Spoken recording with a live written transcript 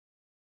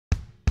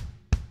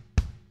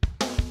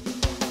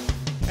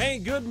Hey,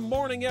 good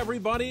morning,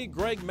 everybody.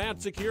 Greg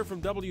Matzik here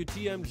from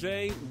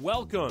WTMJ.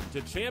 Welcome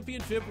to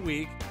Championship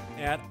Week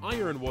at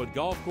Ironwood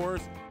Golf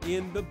Course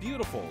in the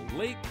beautiful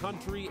Lake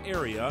Country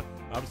area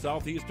of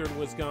southeastern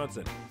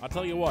Wisconsin. I'll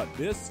tell you what,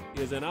 this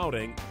is an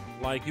outing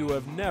like you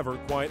have never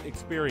quite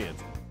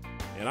experienced.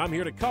 And I'm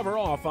here to cover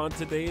off on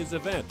today's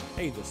event.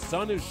 Hey, the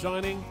sun is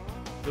shining,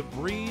 the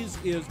breeze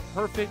is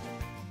perfect,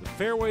 the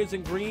fairways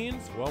and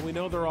greens, well, we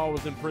know they're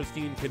always in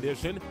pristine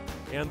condition,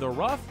 and the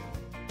rough,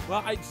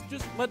 well,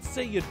 let's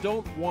say you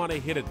don't want to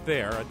hit it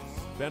there.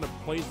 It's been a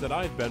place that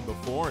I've been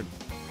before, and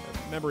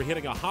I remember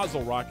hitting a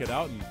hosel rocket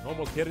out and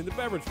almost hitting the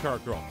beverage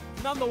cart girl.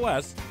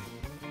 Nonetheless,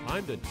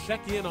 time to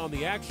check in on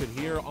the action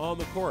here on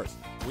the course.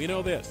 We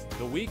know this,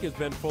 the week has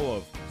been full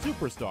of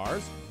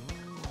superstars,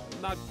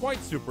 not quite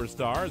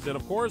superstars, and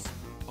of course,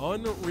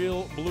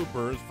 unreal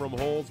bloopers from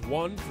holes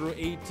 1 through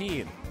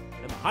 18.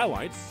 And the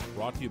highlights,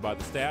 brought to you by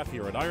the staff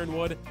here at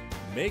Ironwood,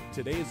 make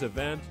today's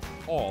event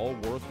all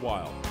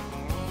worthwhile.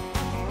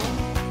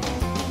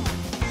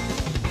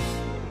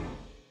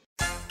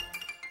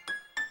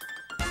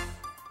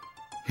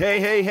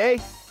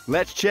 Hey,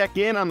 let's check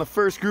in on the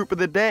first group of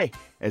the day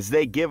as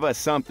they give us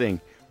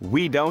something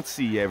we don't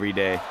see every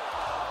day.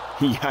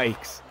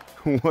 Yikes,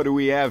 what do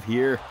we have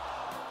here?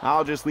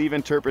 I'll just leave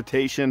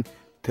interpretation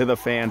to the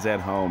fans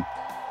at home.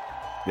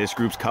 This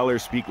group's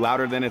colors speak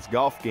louder than its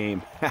golf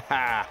game,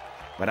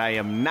 but I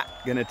am not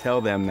gonna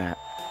tell them that.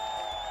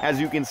 As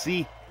you can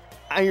see,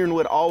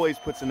 Ironwood always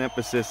puts an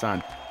emphasis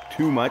on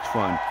too much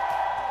fun.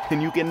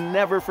 And you can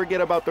never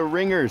forget about the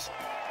ringers.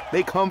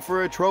 They come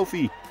for a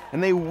trophy,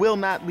 and they will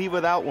not leave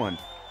without one.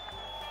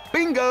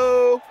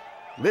 Bingo!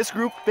 This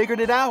group figured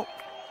it out.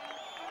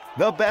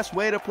 The best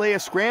way to play a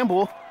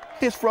scramble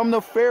is from the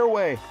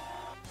fairway.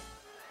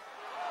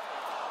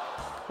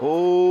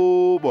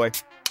 Oh boy,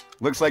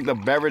 looks like the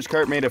beverage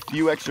cart made a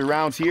few extra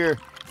rounds here.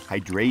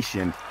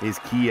 Hydration is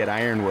key at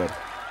Ironwood.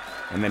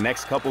 And the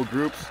next couple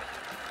groups,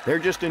 they're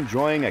just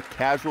enjoying a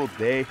casual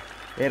day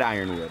at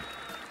Ironwood.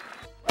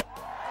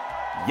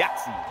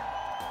 Yahtzee!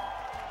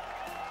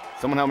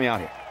 Someone help me out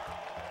here.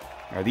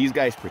 Are these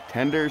guys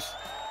pretenders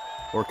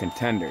or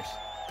contenders?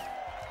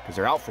 Because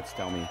their outfits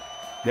tell me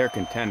they're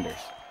contenders.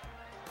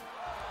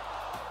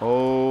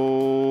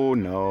 Oh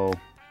no,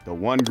 the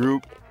one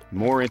group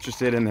more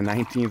interested in the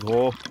 19th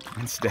hole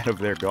instead of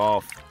their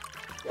golf.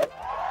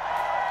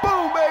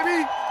 Boom,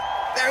 baby!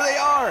 There they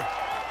are!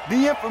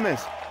 The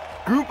infamous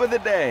group of the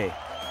day.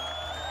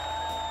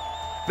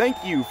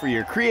 Thank you for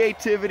your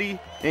creativity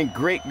and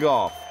great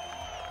golf.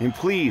 And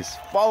please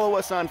follow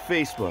us on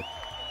Facebook.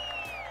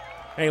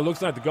 Hey, it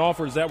looks like the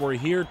golfers that were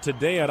here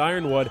today at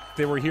Ironwood,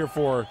 they were here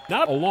for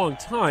not a long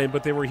time,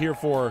 but they were here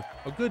for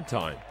a good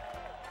time.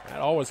 That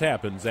always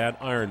happens at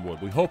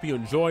Ironwood. We hope you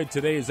enjoyed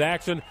today's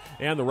action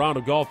and the round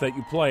of golf that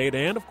you played.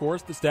 And, of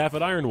course, the staff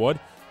at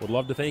Ironwood would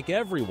love to thank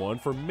everyone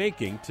for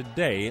making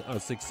today a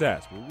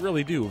success. We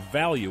really do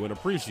value and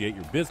appreciate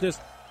your business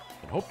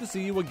and hope to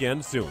see you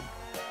again soon.